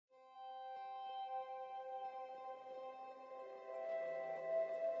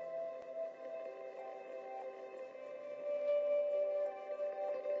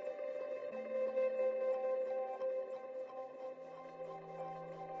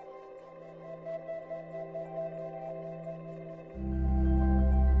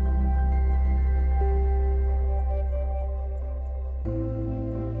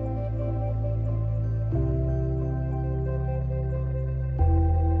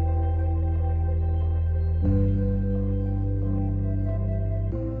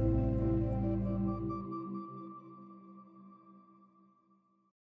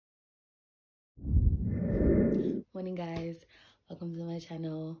morning, guys. Welcome to my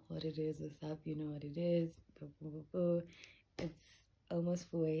channel. What it is, what's up, you know what it is. It's almost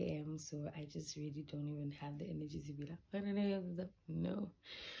 4 a.m, so I just really don't even have the energy to be like, what it is, what's up? No.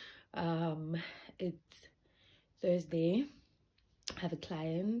 It's Thursday. I have a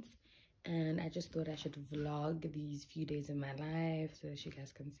client and I just thought I should vlog these few days of my life so that you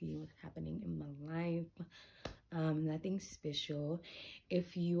guys can see what's happening in my life. Nothing special.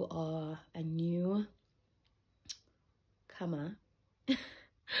 If you are a new comer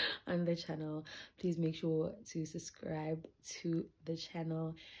on the channel, please make sure to subscribe to the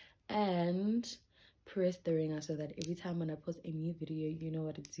channel and press the ringer so that every time when I post a new video, you know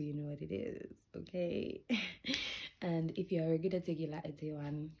what to do, you know what it is, okay? And if you're a regular tequila at day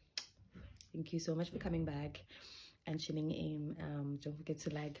one, thank you so much for coming back and tuning in. Don't forget to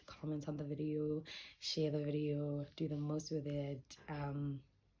like, comment on the video, share the video, do the most with it.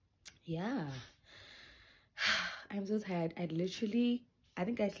 Yeah, I'm so tired. I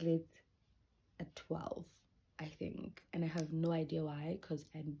think I slept at 12, I think, and I have no idea why, because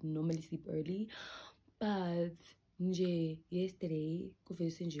I normally sleep early. But yesterday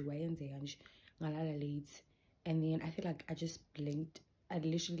ngalala late, and then I feel like I just blinked. I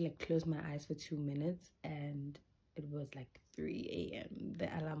literally like closed my eyes for 2 minutes and it was like 3 a.m. The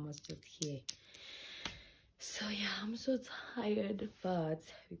alarm was just here. So yeah, I'm so tired, but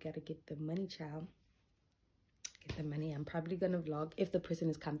we gotta get the money, child. Get the money. I'm probably gonna vlog. If the person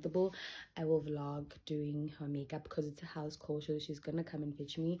is comfortable, I will vlog doing her makeup because it's a house call, so she's gonna come and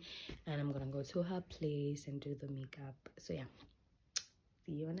fetch me and I'm gonna go to her place and do the makeup. So yeah,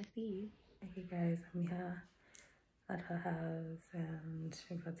 see you when I see you. Okay guys, I'm here at her house and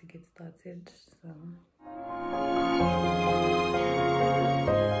we're about to get started.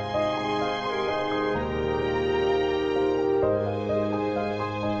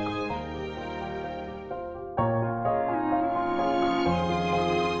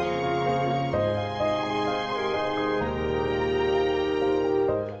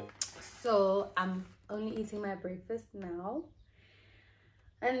 So I'm only eating my breakfast now.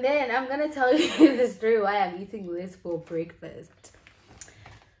 And then I'm gonna tell you the story why I'm eating this for breakfast.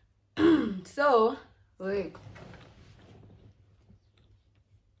 So, wait.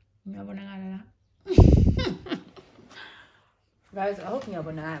 Guys, I hope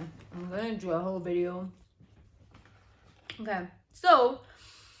I'm gonna do a whole video. Okay, so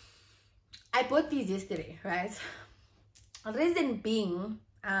I bought these yesterday, right? The reason being,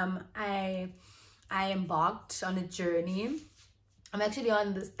 I embarked on a journey. I'm actually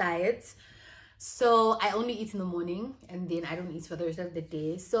on this diet, so I only eat in the morning and then I don't eat for the rest of the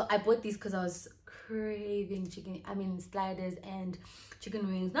day. So I bought these because I was craving sliders and chicken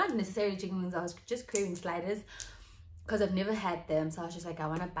wings. Not necessarily chicken wings, I was just craving sliders because I've never had them. So I was just like, I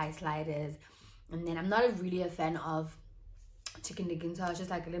want to buy sliders. And then I'm not really a fan of chicken nuggets, so I was just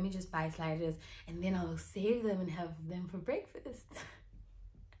like, let me just buy sliders and then I'll save them and have them for breakfast.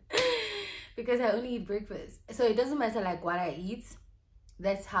 Because I only eat breakfast, so it doesn't matter like what I eat.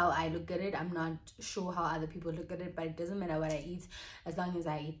 That's how I look at it. I'm not sure how other people look at it, but it doesn't matter what I eat as long as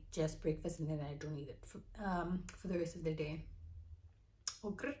I eat just breakfast and then I don't eat it for the rest of the day.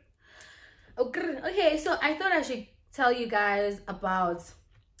 Okay, so I thought I should tell you guys about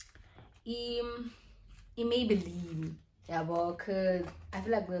Maybelline, yeah, because I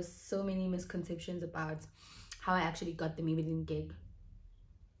feel like there's so many misconceptions about how I actually got the Maybelline gig.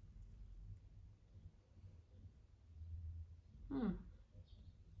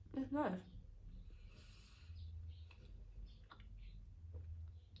 It's nice.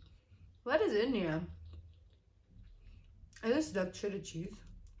 What is in here? Is this duck cheddar cheese?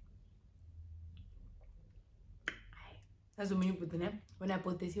 That's the menu put in it. When I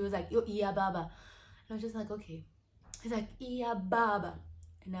put this, he was like, yo, iya baba. And I was just like, okay. He's like, iya baba.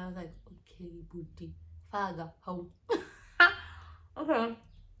 And I was like, okay, booty. Faga. How? Okay.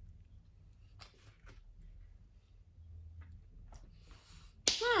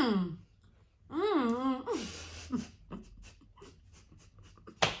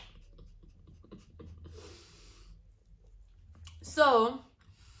 So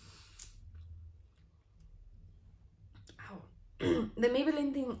the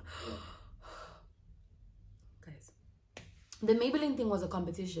Maybelline thing, guys, the Maybelline thing was a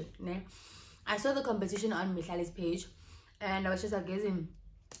competition, né? I saw the competition on Mihlali's page and I was just like,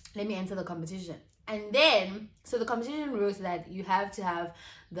 let me enter the competition. And then, so the competition rules that you have to have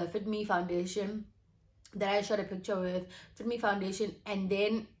the Fit Me foundation that I shot a picture with, Fit Me foundation, and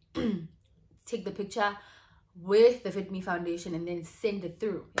then take the picture with the Fit Me foundation and then send it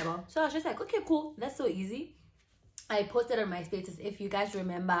through, you know? So I was just like, okay, cool, that's so easy. I posted on my status, if you guys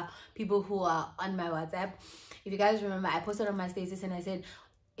remember, people who are on my WhatsApp, if you guys remember, I posted on my status and I said,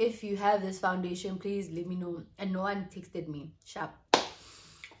 if you have this foundation, please let me know. And no one texted me. Sharp.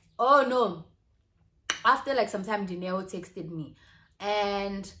 Oh no. After like some time, Janelle texted me.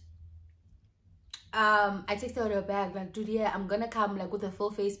 And I texted her back like, dude, yeah, I'm gonna come like with a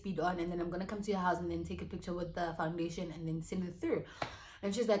full face bead on, and then I'm gonna come to your house and then take a picture with the foundation and then send it through.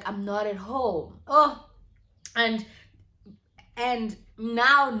 And she's like, I'm not at home. Oh, and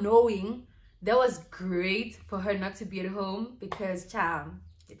now knowing that was great for her not to be at home, because child,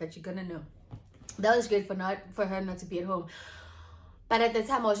 but you're gonna know that was great for her not to be at home. But at the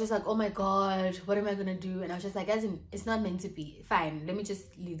time I was just like, oh my god, what am I gonna do? And I was just like, as in, it's not meant to be. Fine, let me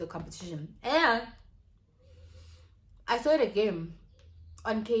just leave the competition. And I saw it again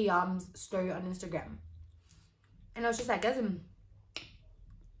on K Yam's story on Instagram, and I was just like, as in,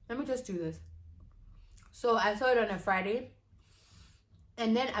 let me just do this. So I saw it on a Friday,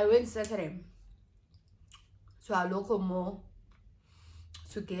 and then I went Saturday to our local mall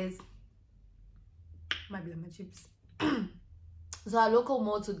to get my chips. So our local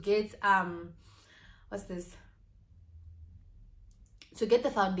mall to get what's this? To get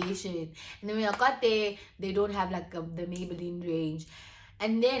the foundation. And then when I got there, they don't have like the Maybelline range.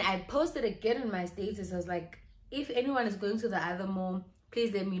 And then I posted again on my status. I was like, if anyone is going to the other mall,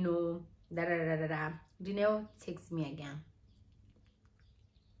 please let me know. Da da da da da. Janelle texts me again.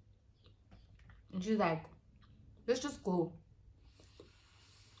 And she's like, let's just go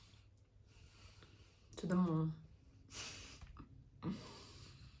to the mall.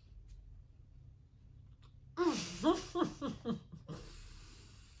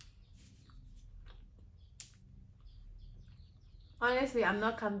 Honestly, I'm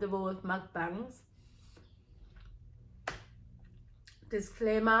not comfortable with mukbangs.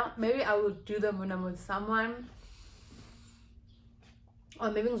 Disclaimer, maybe I will do them when I'm with someone,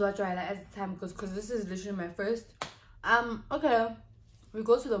 or maybe it's what I like at the time, because this is literally my first. Okay, we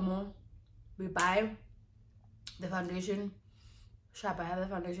go to the mall, we buy the foundation. Shop, I have the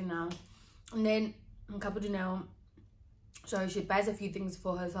foundation now. And then Janelle, sorry, she buys a few things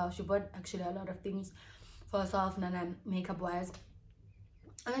for herself. She bought actually a lot of things for herself, Nana, makeup wise.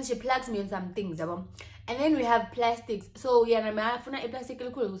 And then she plugs me on some things, and then we have plastics. So yeah, I'm a plastic,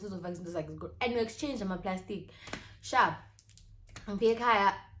 and we exchange my plastic. Sharp. And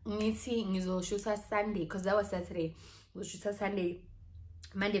we'll shoot us Sunday, because that was Saturday. We'll shoot us Sunday,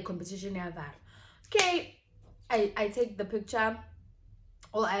 Monday competition. Okay, I take the picture,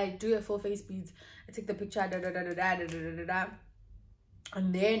 or I do a full face beads. I take the picture, and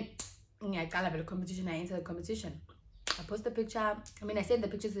then I got a competition. I enter the competition. I post the picture. I mean, I send the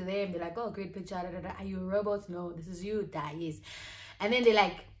picture to them. They're like, oh, great picture. Are you a robot? No, this is you. Yes. And then they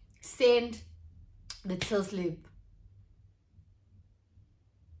like send the till slip.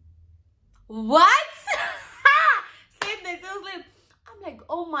 What? Send the till slip. I'm like,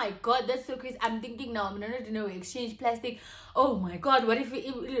 oh my god, that's so crazy. I'm thinking now, I'm not to know, exchange plastic. Oh my god, what if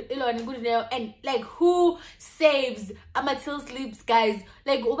and like, who saves till slips, guys?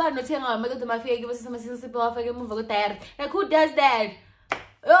 Like, like, who does that?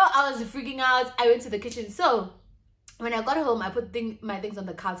 Oh, I was freaking out. I went to the kitchen. So when I got home, I put my things on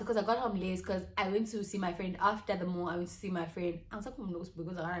the counter, because I got home late, because I went to see my friend after the mall. I went to see my friend. I was like,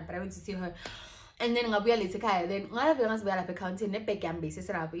 but I went to see her. And then I'll be later. Then I have a counting basis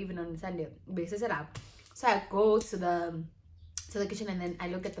it up, even on Sunday basis it up. So I go to the kitchen, and then I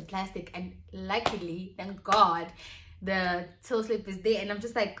look at the plastic, and luckily, thank God, the till slip is there. And I'm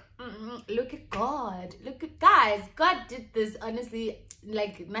just like, look at God, look at guys, God did this. Honestly,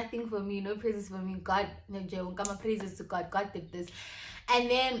 like, nothing for me, no praises for me. God, no praises to God. God did this. And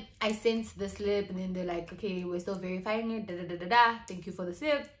then I sent the slip, and then they're like, okay, we're still verifying it. Thank you for the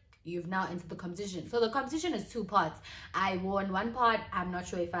slip. You've now entered the competition. So the competition is 2 parts. I won one part. I'm not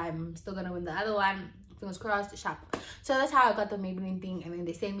sure if I'm still gonna win the other one. Fingers crossed. Sharp. So that's how I got the Maybelline thing. And then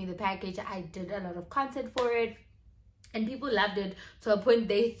they sent me the package. I did a lot of content for it, and people loved it to a point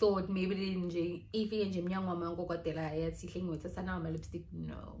they thought Maybelline Ify and Jim Young Mamango got the lipstick.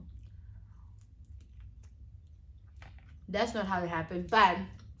 No, that's not how it happened. But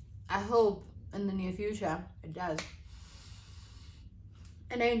I hope in the near future it does.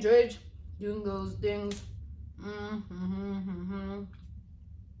 And I enjoyed doing those things.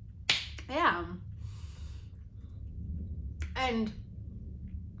 Yeah. And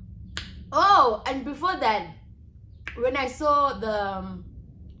oh, and before that, when I saw the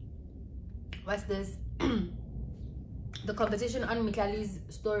what's this the competition on Mikali's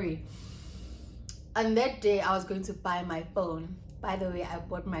story, on that day I was going to buy my phone. By the way, I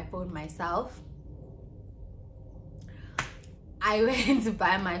bought my phone myself. I went to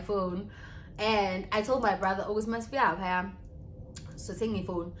buy my phone, and I told my brother, "Oh, must be up here." So sing my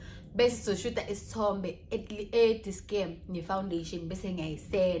phone. Best so shoot that is Tom this game new foundation basing I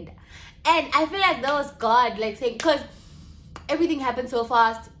send. And I feel like that was God like saying, because everything happened so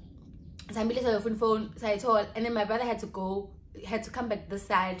fast. So I'm really sorry phone so I told, and then my brother had to come back this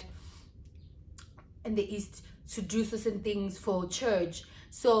side in the east to do certain things for church.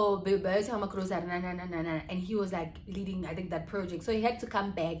 So and he was like leading, I think, that project. So he had to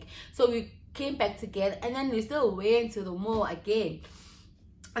come back. So we came back together, and then we still went to the mall again.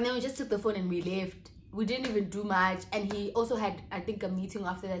 And then we just took the phone and we left. We didn't even do much. And he also had, I think, a meeting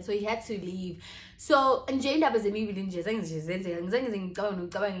after that. So he had to leave. So, and Jane was a maybe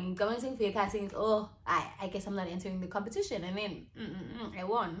oh, I guess I'm not entering the competition. And then I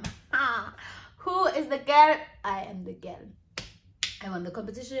won. Who is the girl? I am the girl. I won the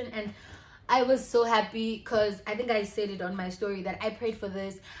competition, and I was so happy because I think I said it on my story that I prayed for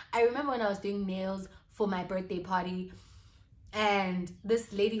this. I remember when I was doing nails for my birthday party, and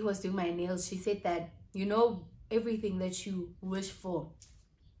this lady who was doing my nails, she said that, you know, everything that you wish for,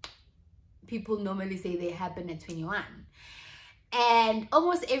 people normally say they happen at 21. And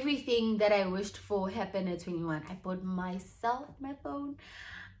almost everything that I wished for happened at 21. I bought myself my phone.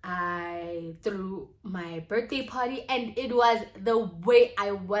 I threw my birthday party, and it was the way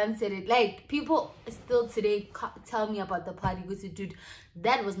I wanted it. Like, people still today tell me about the party. Go to, dude,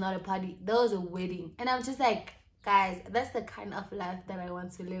 that was not a party, that was a wedding. And I'm just like, guys, that's the kind of life that I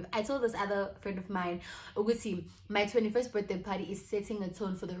want to live. I told this other friend of mine, Uguti, my 21st birthday party is setting a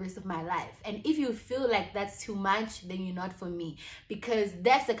tone for the rest of my life. And if you feel like that's too much, then you're not for me, because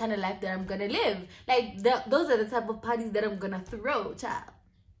that's the kind of life that I'm gonna live. Like, those are the type of parties that I'm gonna throw, child.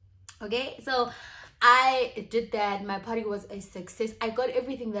 Okay, so I did that. My party was a success. I got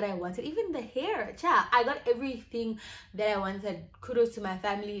everything that I wanted, even the hair, child. I got everything that I wanted. Kudos to my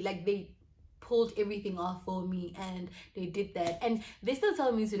family. Like, they pulled everything off for me, and they did that. And they still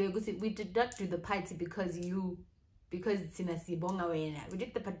tell me today, we did not do the party because it's in a sibonga way. We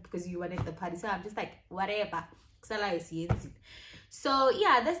did the party because you wanted the party. So I'm just like, whatever. So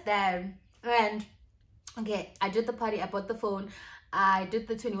yeah, that's that. And okay, I did the party. I bought the phone. I did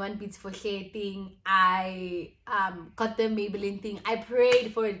the 21 beats for hair thing. I got the Maybelline thing. I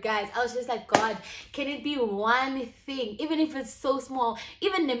prayed for it, guys. I was just like, God, can it be one thing, even if it's so small,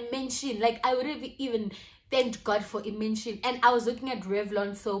 even a mention? Like, I would have even thanked God for a mention. And I was looking at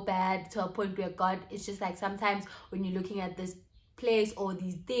Revlon so bad, to a point where God, it's just like, sometimes when you're looking at this place or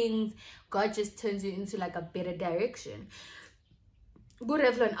these things, God just turns you into like a better direction. Good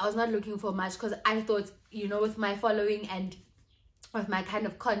Revlon, I was not looking for much, because I thought, you know, with my following and with my kind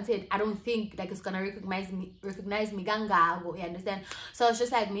of content, I don't think like it's gonna recognize me ganga, you understand? So I was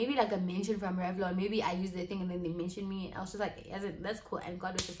just like, maybe like a mention from Revlon, maybe I use the thing and then they mention me. And I was just like, yes, that's cool. And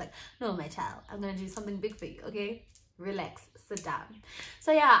God was just like, no, my child, I'm gonna do something big for you, okay? Relax, sit down.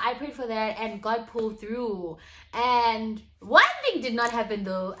 So yeah, I prayed for that, and God pulled through. And one thing did not happen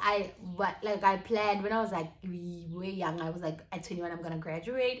though. I planned when I was like way young. I was like, at 21 I'm gonna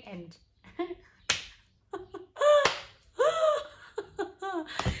graduate, and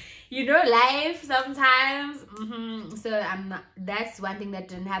you know, life sometimes. So I'm not, that's one thing that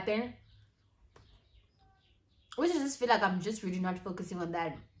didn't happen, which I just feel like I'm just really not focusing on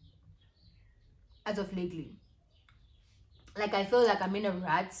that as of lately. Like, I feel like I'm in a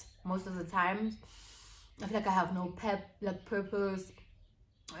rut most of the time. I feel like I have no purpose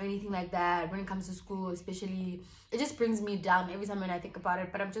or anything like that when it comes to school, especially. It just brings me down every time when I think about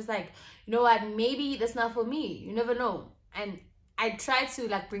it. But I'm just like, you know what, maybe that's not for me. You never know. And I try to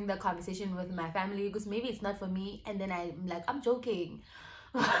like bring the conversation with my family, because maybe it's not for me, and then I'm like, I'm joking.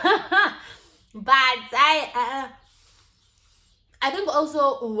 But I think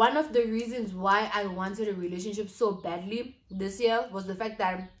also one of the reasons why I wanted a relationship so badly this year was the fact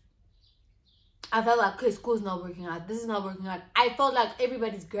that I felt like, okay, school's not working out, this is not working out. I felt like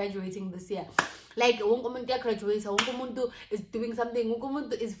everybody's graduating this year. Like, graduates, is doing something,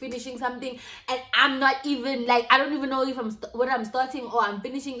 is finishing something, and I'm not even like, I don't even know if I'm starting or I'm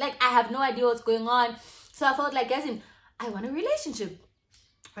finishing. Like, I have no idea what's going on. So I felt like, guys, I want a relationship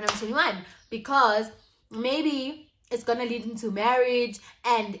when I'm 21, because maybe it's gonna lead into marriage,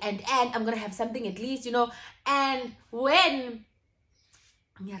 and I'm gonna have something at least, you know. And when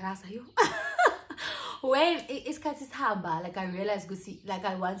when it's hamba, like, I realized, like,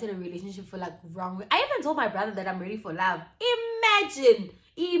 I wanted a relationship for like wrong way. I even told my brother that I'm ready for love.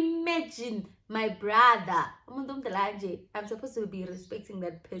 Imagine my brother. I'm supposed to be respecting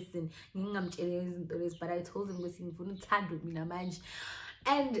that person, but I told him,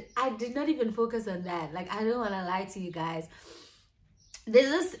 and I did not even focus on that. Like, I don't want to lie to you guys. there's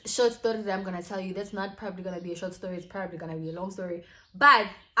this short story that I'm gonna tell you. That's not probably gonna be a short story. It's probably gonna be a long story. But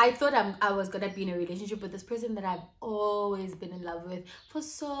I thought I was gonna be in a relationship with this person that I've always been in love with for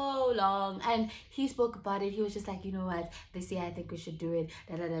so long. And he spoke about it. He was just like, you know what, this year I think we should do it.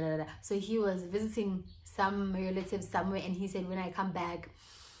 Da, da, da, da, da. So he was visiting some relatives somewhere, and he said, when I come back,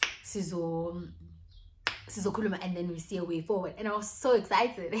 sizo kuluma, and then we see a way forward. And I was so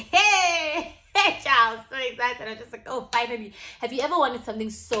excited. Hey child, so excited. I was just like, oh, finally. Have you ever wanted something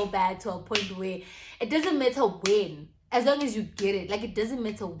so bad to a point where it doesn't matter when, as long as you get it, like, it doesn't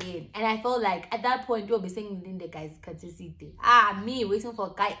matter when? And I felt like at that point, you'll be saying the guys me waiting for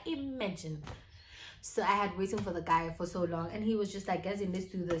a guy, imagine. So I had waiting for the guy for so long, and he was just like, guys, let's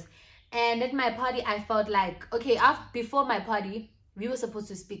do this. And at my party, I felt like, okay, before my party, we were supposed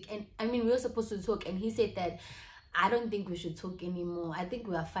to speak, and we were supposed to talk, and he said that I don't think we should talk anymore. I think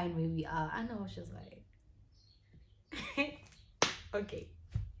we are fine where we are. And I was just like, okay,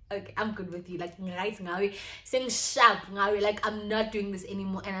 I'm good with you. Like, right now, saying sharp now, like, I'm not doing this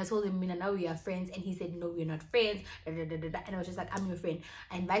anymore. And I told him, Mina, now we are friends. And he said, no, we're not friends. And I was just like, I'm your friend.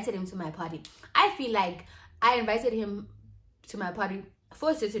 I invited him to my party. I feel like I invited him to my party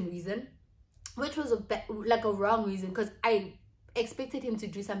for a certain reason, which was like a wrong reason, because I expected him to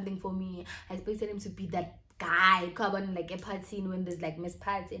do something for me. I expected him to be that guy come on, like, a party when there's like Miss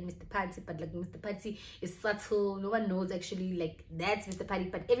Party and Mr. Party, but like Mr. Party is subtle. No one knows actually like that's Mr. Party,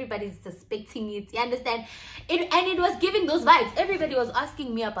 but everybody's suspecting it. You understand? And it was giving those vibes. Everybody was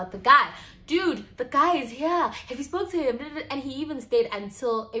asking me about the guy. Dude, the guy is here. Have you spoke to him? And he even stayed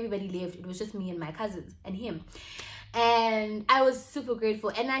until everybody left. It was just me and my cousins and him. And I was super grateful,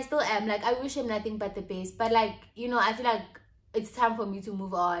 and I still am. Like, I wish him nothing but the best, but like, you know, I feel like it's time for me to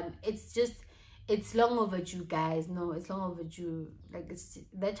move on. It's long overdue, guys. No, it's long overdue. Like,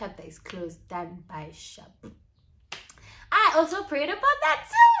 that chapter is closed, done by Shop. I also prayed about that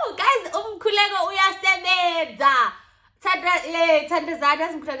too, guys. Umkhuleko uyasebenza.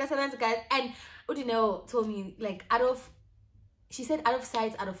 Guys. And Udineo told me, like, she said out of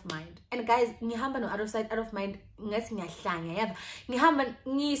sight, out of mind. And guys, ngihamba no out of sight, out of mind, ngathi ngiyahlanya, yaba. Ngihamba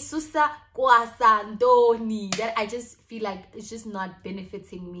ngisusa kwasa ntoni, that I just feel like it's just not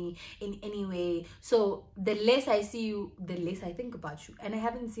benefiting me in any way. So the less I see you, the less I think about you. And I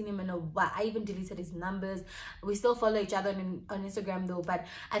haven't seen him in a while. I even deleted his numbers. We still follow each other on Instagram though, but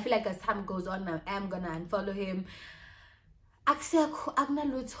I feel like as time goes on, I am gonna unfollow him. Akusekho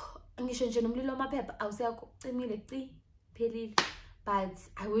akunalutho ngisho nje nomlilo amaphepha awusekho cimile ci. But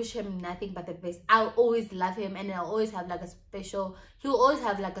I wish him nothing but the best. I'll always love him, and I'll always have like he'll always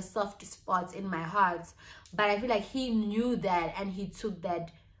have like a soft spot in my heart. But I feel like he knew that, and he took that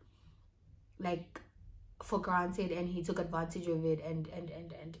like for granted, and he took advantage of it, and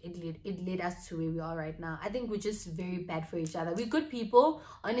it led us to where we are right now. I think we're just very bad for each other. We're good people.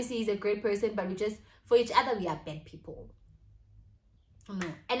 Honestly, he's a great person, but for each other we are bad people. No.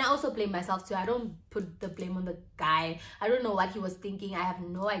 And I also blame myself too. I don't put the blame on the guy. I don't know what he was thinking. I have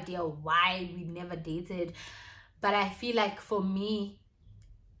no idea why we never dated. But I feel like for me,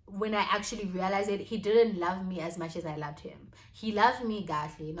 when I actually realized it, he didn't love me as much as I loved him. He loved me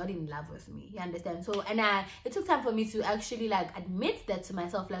godly, not in love with me. You understand? So, and it took time for me to actually like admit that to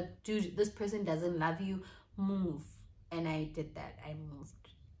myself, like, dude, this person doesn't love you. Move. And I did that. I moved.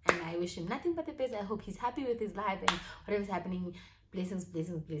 And I wish him nothing but the best. I hope he's happy with his life and whatever's happening. Blessings,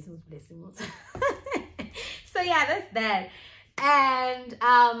 blessings, blessings, blessings. So yeah, that's that. And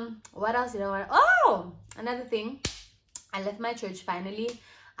what else did I want? Oh, another thing. I left my church finally.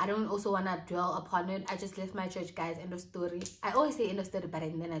 I don't also want to dwell upon it. I just left my church, guys. End of story. I always say end of story, but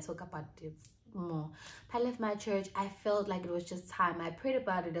then I talk about it more. I left my church. I felt like it was just time. I prayed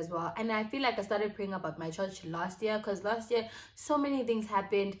about it as well, and I feel like I started praying about my church last year, because last year so many things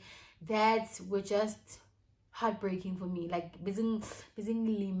happened that were just heartbreaking for me. Like bizing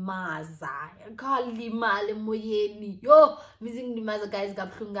limaza, call limale moyeni, yo bizing limaza, guys,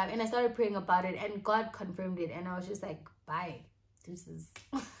 gabhlunga. And I started praying about it, and God confirmed it, and I was just like, bye, deuces.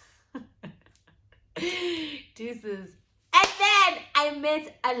 Deuces. And then I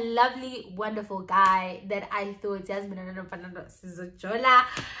met a lovely, wonderful guy that I thought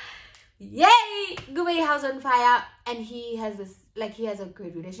yay, Gubay house on fire. And he has this, like, he has a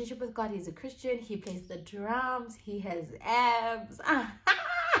great relationship with God. He's a Christian. He plays the drums. He has abs. How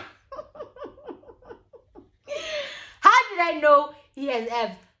did I know he has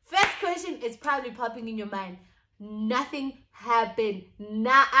abs? First question is probably popping in your mind. Nothing happened. You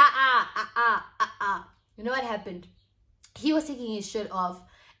know what happened? He was taking his shirt off,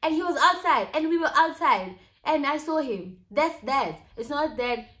 and he was outside, and we were outside, and I saw him. That's that. It's not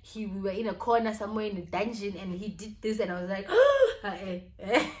that we were in a corner somewhere in a dungeon and he did this, and I was like, oh,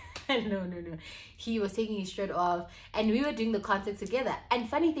 No. He was taking his shirt off and we were doing the concert together. And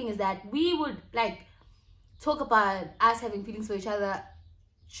funny thing is that we would like talk about us having feelings for each other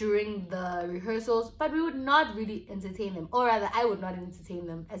during the rehearsals, but we would not really entertain them, or rather I would not entertain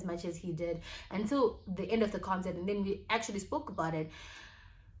them as much as he did until the end of the concert. And then we actually spoke about it.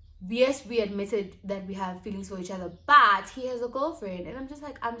 Yes, we admitted that we have feelings for each other, but he has a girlfriend, and I'm just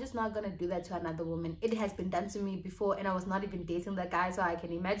like, I'm just not gonna do that to another woman. It has been done to me before, and I was not even dating that guy, so I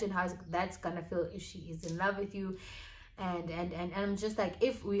can imagine how that's gonna feel if she is in love with you. And I'm just like,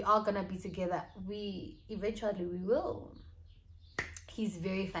 if we are gonna be together, we eventually we will. He's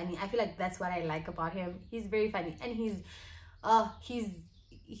very funny. I feel like that's what I like about him. He's very funny, and he's a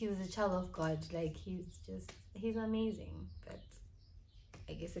child of God. Like he's amazing. But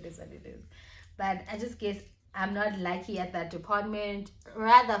I guess it is what it is. But I just guess I'm not lucky at that department.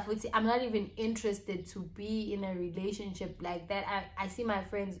 Rather, I'm not even interested to be in a relationship like that. I see my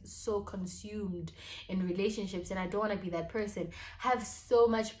friends so consumed in relationships, and I don't want to be that person. I have so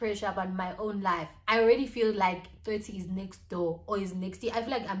much pressure about my own life. I already feel like 30 is next door, or is next year. I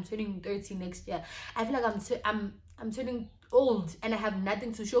feel like I'm turning 30 next year. I feel like I'm turning old, and I have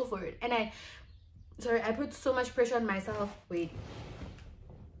nothing to show for it. And I put so much pressure on myself. Wait.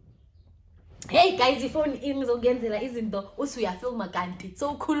 Hey guys, if phone isn't so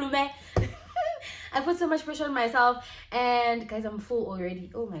cool, man. I put so much pressure on myself, and guys, I'm full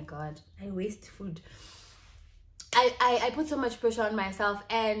already. Oh my god, I waste food. I put so much pressure on myself,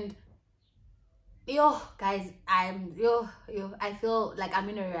 and guys, I feel like I'm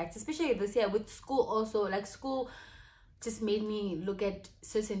in a rut, especially this year with school. Also, like, school just made me look at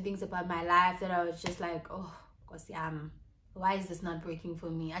certain things about my life that I was just like, oh gosh, why is this not working for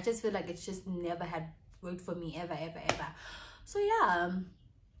me? I just feel like it's just never had worked for me ever. So yeah,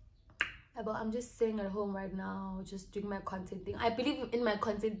 but I'm just sitting at home right now, just doing my content thing. I believe in my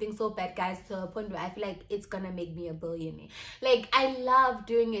content thing so bad, guys, to a point where I feel like it's gonna make me a billionaire. Like, I love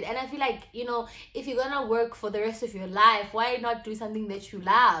doing it, and I feel like, you know, if you're gonna work for the rest of your life, why not do something that you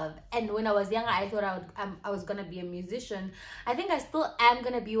love? And when I was younger, I thought I was gonna be a musician. I think I still am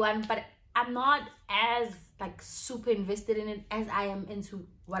gonna be one, but I'm not as like super invested in it as I am into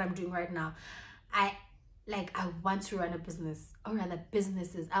what I'm doing right now. I want to run a business, or rather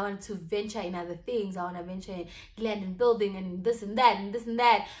businesses. I want to venture in other things. I want to venture in land and building and this and that and this and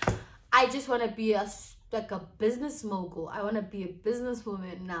that. I just want to be a business mogul. I want to be a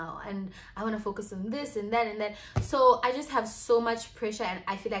businesswoman now, and I want to focus on this and that and that. So I just have so much pressure, and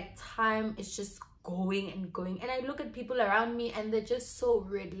I feel like time is just going and going. And I look at people around me, and they're just so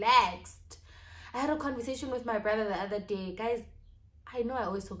relaxed. I had a conversation with my brother the other day, guys. I know I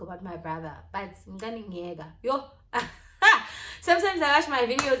always talk about my brother, but sometimes I watch my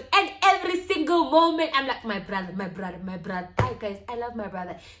videos, and every single moment I'm like, my brother. Hi guys, I love my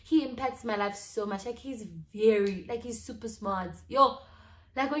brother. He impacts my life so much. Like, he's super smart.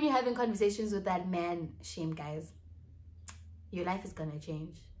 Like, when you're having conversations with that man, shame, guys, your life is gonna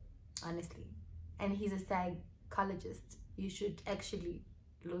change, honestly. And he's a psychologist. You should actually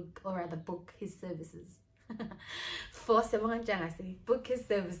look, or rather book his services. Book his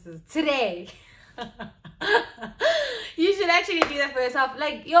services today. You should actually do that for yourself.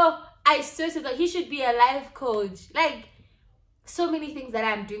 Like, I swear to God, he should be a life coach. Like, so many things that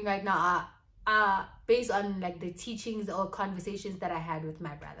I'm doing right now are based on like the teachings or conversations that I had with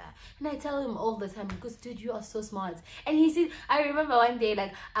my brother. And I tell him all the time, because dude, you are so smart. And he said, I remember one day,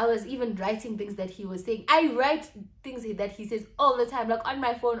 like, I was even writing things that he was saying. I write things that he says all the time, like on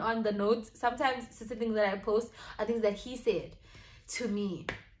my phone, on the notes. Sometimes certain things that I post are things that he said to me.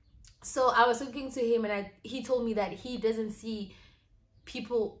 So I was talking to him, and he told me that he doesn't see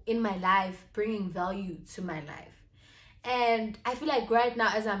people in my life bringing value to my life. And I feel like right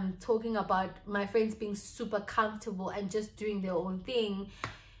now, as I'm talking about my friends being super comfortable and just doing their own thing,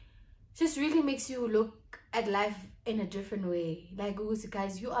 just really makes you look at life in a different way. Like,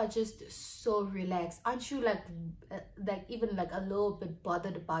 guys, you are just so relaxed. Aren't you like even like a little bit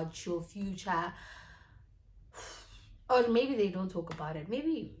bothered about your future? Or maybe they don't talk about it.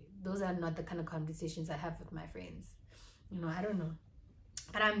 Maybe those are not the kind of conversations I have with my friends. You know, I don't know.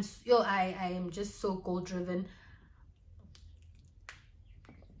 But I am just so goal driven.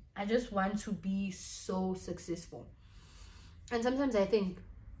 I just want to be so successful. And sometimes I think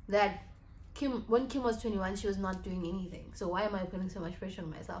that when Kim was 21, she was not doing anything. So why am I putting so much pressure on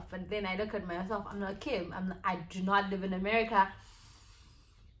myself? But then I look at myself, I'm not Kim. I do not live in America.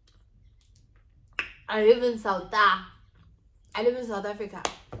 I live in South Africa.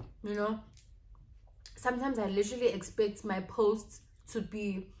 You know? Sometimes I literally expect my posts to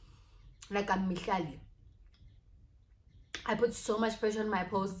be like a Michali. I put so much pressure on my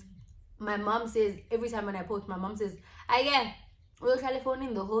posts. My mom says, every time when I post, my mom says, again, we'll telephone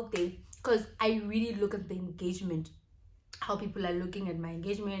in the whole day, because I really look at the engagement, how people are looking at my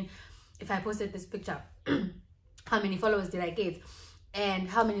engagement. If I posted this picture, how many followers did I get, and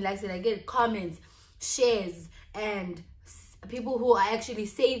how many likes did I get, comments, shares, and people who are actually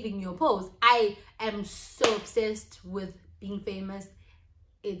saving your post. I am so obsessed with being famous,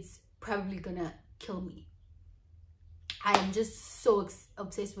 it's probably gonna kill me. I am just so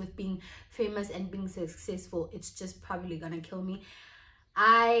obsessed with being famous and being successful. It's just probably gonna kill me.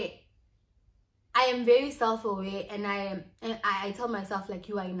 I am very self-aware, and I tell myself, like,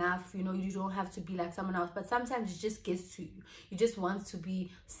 you are enough, you know, you don't have to be like someone else. But sometimes it just gets to you. You just want to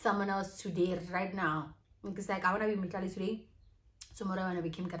be someone else today, right now. It's like, I want to be Mikali today, tomorrow I want to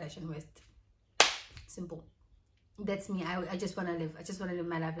be Kim Kardashian West. Simple. That's me. I just want to live. I just want to live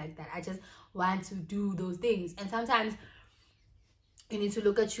my life like that. I just want to do those things. And sometimes you need to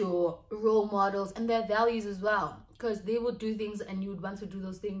look at your role models and their values as well, because they would do things and you would want to do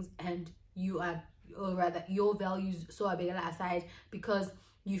those things, and you are, or rather your values so are better aside, because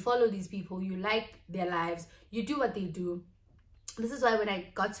you follow these people, you like their lives, you do what they do. This is why when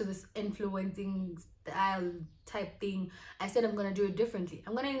I got to this influencing style type thing, I said I'm going to do it differently.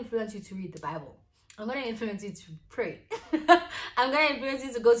 I'm going to influence you to read the Bible. I'm going to influence you to pray. I'm going to influence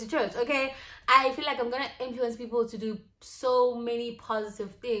you to go to church, okay? I feel like I'm going to influence people to do so many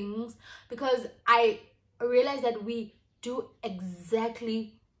positive things, because I realize that we do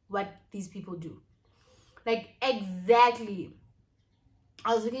exactly what these people do. Like, exactly.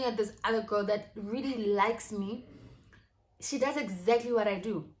 I was looking at this other girl that really likes me. She does exactly what I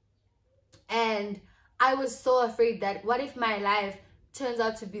do. And I was so afraid that, what if my life turns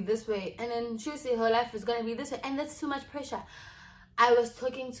out to be this way, and then she'll say her life is going to be this way, and that's too much pressure. I was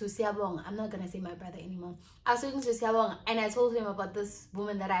talking to Siabong. I'm not going to say my brother anymore. I was talking to Siabong, and I told him about this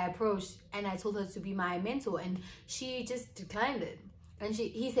woman that I approached, and I told her to be my mentor, and she just declined it. And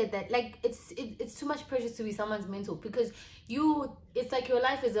he said that, like, it's too much pressure to be someone's mentor, because it's like your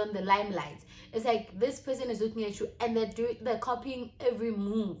life is on the limelight. It's like this person is looking at you, and they're copying every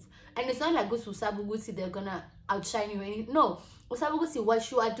move. And it's not like they're gonna outshine you or anything. No,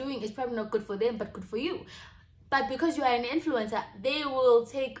 what you are doing is probably not good for them, but good for you. But because you are an influencer, they will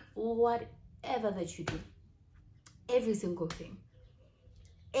take whatever that you do, every single thing,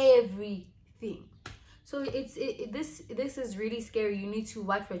 everything. So this is really scary. You need to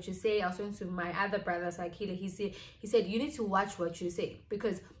watch what you say. I was talking to my other brother, Sakila. He said you need to watch what you say,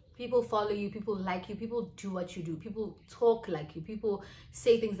 because people follow you, people like you, people do what you do, people talk like you, people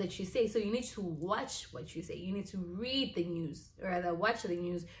say things that you say. So you need to watch what you say. You need to read the news, or rather watch the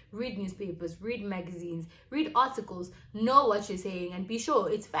news, read newspapers, read magazines, read articles, know what you're saying, and be sure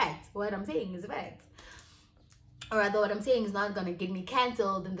it's facts. What I'm saying is facts. Or rather, what I'm saying is not gonna get me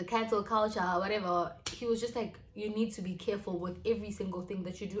cancelled in the cancel culture or whatever. He was just like, you need to be careful with every single thing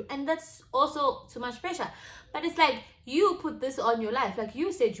that you do, and that's also too much pressure. But it's like, you put this on your life, like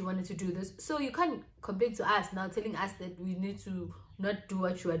you said you wanted to do this, so you can't complain to us now telling us that we need to not do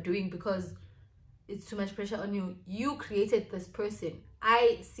what you are doing because it's too much pressure on you. You created this person.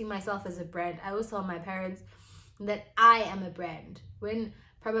 I see myself as a brand. I always tell my parents that I am a brand, when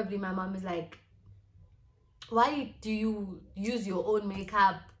probably my mom is like, why do you use your own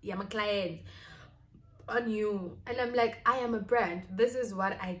makeup, you're my client, on you? And I'm like, I am a brand. This is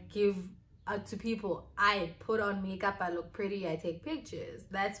what I give out to people. I put on makeup, I look pretty, I take pictures.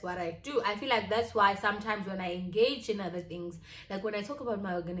 That's what I do. I feel like that's why sometimes when I engage in other things, like when I talk about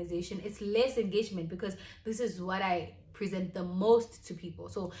my organization, it's less engagement, because this is what I present the most to people.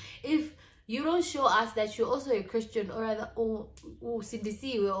 So if you don't show us that you're also a Christian, or rather, or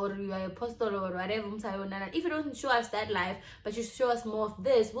you are an apostle or whatever, if you don't show us that life, but you show us more of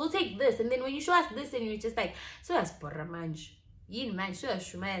this, we'll take this. And then when you show us this, and you're just like, so that's Poramanj. So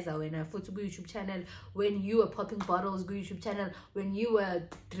that's Shumaza when I photo go YouTube channel, when you were popping bottles, go YouTube channel, when you were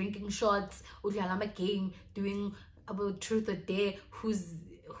drinking shots, Ujalama game, doing about truth or dare,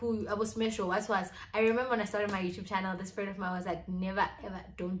 who I was smash or what was. I remember when I started my YouTube channel, this friend of mine was like, never ever,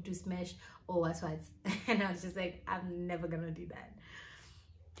 don't do smash or what was. And I was just like, I'm never gonna do that.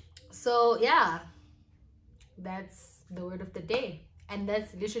 So yeah, that's the word of the day. And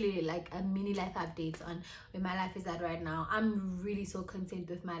that's literally like a mini life update on where my life is at right now. I'm really so content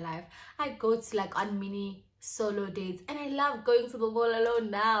with my life. I go to like on mini solo dates, and I love going to the mall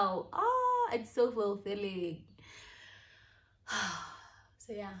alone now. Oh, it's so fulfilling.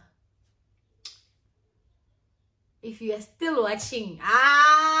 So yeah, if you are still watching,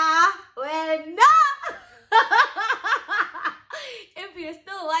 well, no. If you're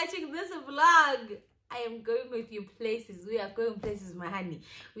still watching this vlog, I am going with you places. We are going places, my honey.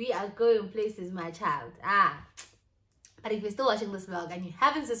 We are going places, my child. But if you're still watching this vlog and you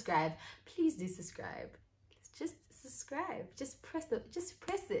haven't subscribed, please do subscribe. Just subscribe. Just press it. Just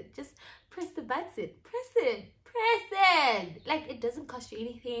press the button. Press it. Like, it doesn't cost you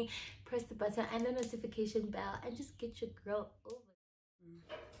anything. Press the button and the notification bell and just get your girl over.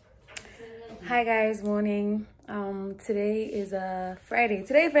 Hi guys, morning. Today is a Friday.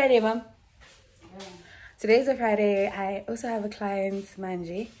 Today is Friday, mom. Today's a Friday. I also have a client,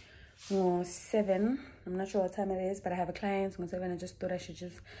 Manji, 7. I'm not sure what time it is, but I have a client, 7. I just thought I should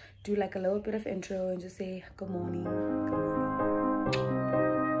just do like a little bit of intro and just say good morning. Good morning.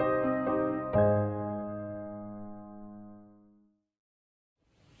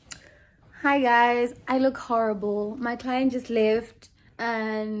 Hi guys, I look horrible. My client just left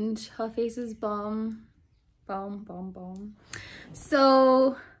and her face is bomb.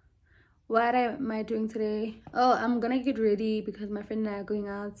 So what am I doing today? Oh, I'm gonna get ready because my friend and I are going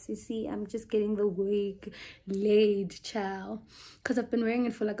out. So you see, I'm just getting the wig laid, chow, because I've been wearing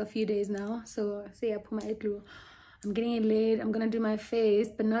it for like a few days now. So say I put my glue. I'm getting it laid. I'm gonna do my face,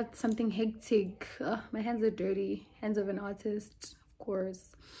 but not something hectic. My hands are dirty. Hands of an artist, of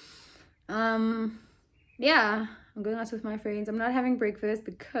course. Yeah, I'm going out with my friends. I'm not having breakfast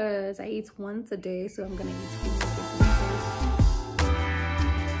because I eat once a day, so I'm gonna eat 2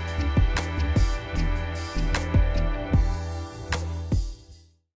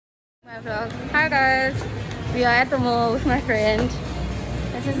 my vlog. Hi guys, we are at the mall with my friend.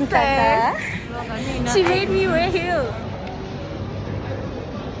 This is Nkata. She made me wear heels.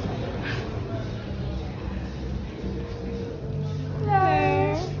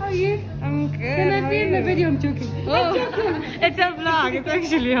 Hello, how are you? I'm good. Can I be in the video? I'm joking. Oh, it's a vlog. It's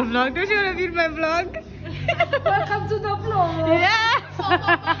actually a vlog. Don't you want to be in my vlog? Welcome to the vlog. Yeah.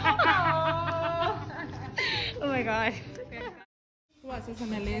 Oh my god. What is on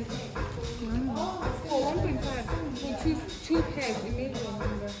my list? Oh, 1.5. For two pairs. You made it,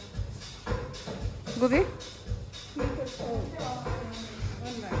 remember. Gobi?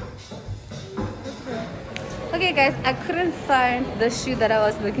 Okay guys, I couldn't find the shoe that I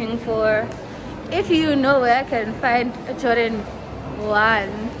was looking for. If you know where I can find a Jordan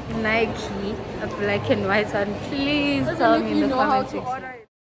 1 Nike, a black and white one, please tell me in the comment section.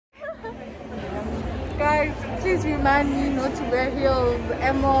 Guys, please remind me not to wear heels.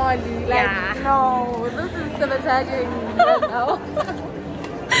 Emily, like, no, this is sabotaging right now. Oh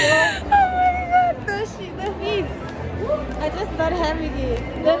my god, the feet. I just not having it.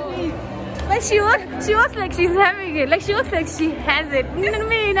 The feet. But she walks like she's having it. Like she walks like she has it.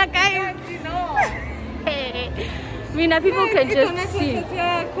 Mina, guys. Mina, people can just see.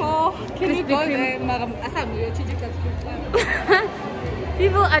 Can you go there?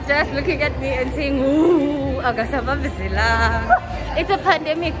 People are just looking at me and saying, ooh, it's a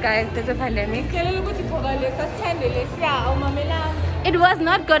pandemic, guys. There's a pandemic. It was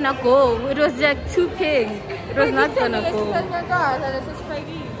not gonna go. It was like too pink. It was not gonna go.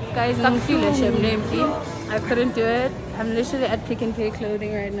 Guys, I'm feeling ashamed. I couldn't do it. I'm literally at Pick and Pay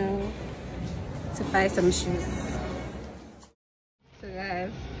Clothing right now to buy some shoes. So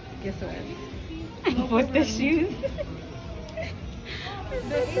guys, guess what? I bought the shoes.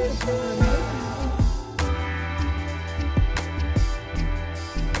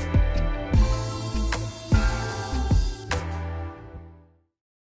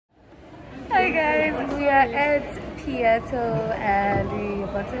 Hi guys, we are at Pietro and we're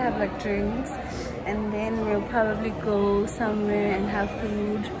about to have like drinks and then we'll probably go somewhere and have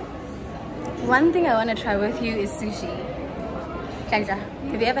food. One thing I want to try with you is sushi. Kanja,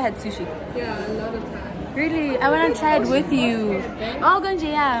 have you ever had sushi? Yeah, a lot of times. Really? I want to try it with you. Oh, Ganja,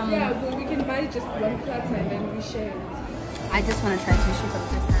 yeah, but we can buy just one platter and then we share it. I just want to try sushi for the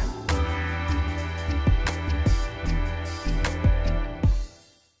first time.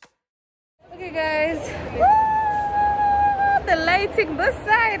 Okay, guys. Woo! The lighting this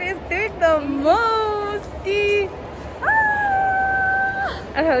side is doing the most.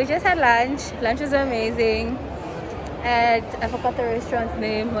 Okay, we just had lunch. Lunch was amazing. At, I forgot the restaurant's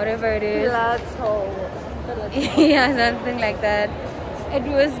name, whatever it is. Yeah, something like that. It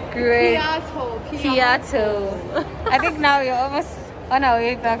was great. Piatto. I think now we're almost on our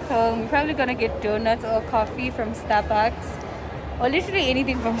way back home. We're probably gonna get donuts or coffee from Starbucks, or literally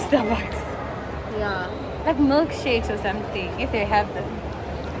anything from Starbucks. Yeah, like milkshakes or something if they have them.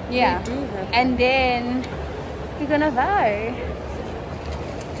 Yeah, they do have them. And then we're gonna buy.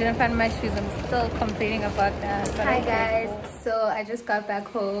 Didn't find my shoes. I'm still complaining about that. But hi guys, so I just got back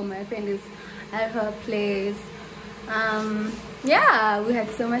home. My friend is at her place. Yeah, we had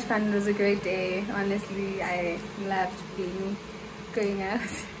so much fun. It was a great day. Honestly, I loved going out.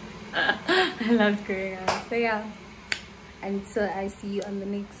 I loved going out. So yeah, and so I see you on the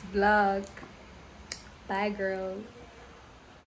next vlog. Bye girls.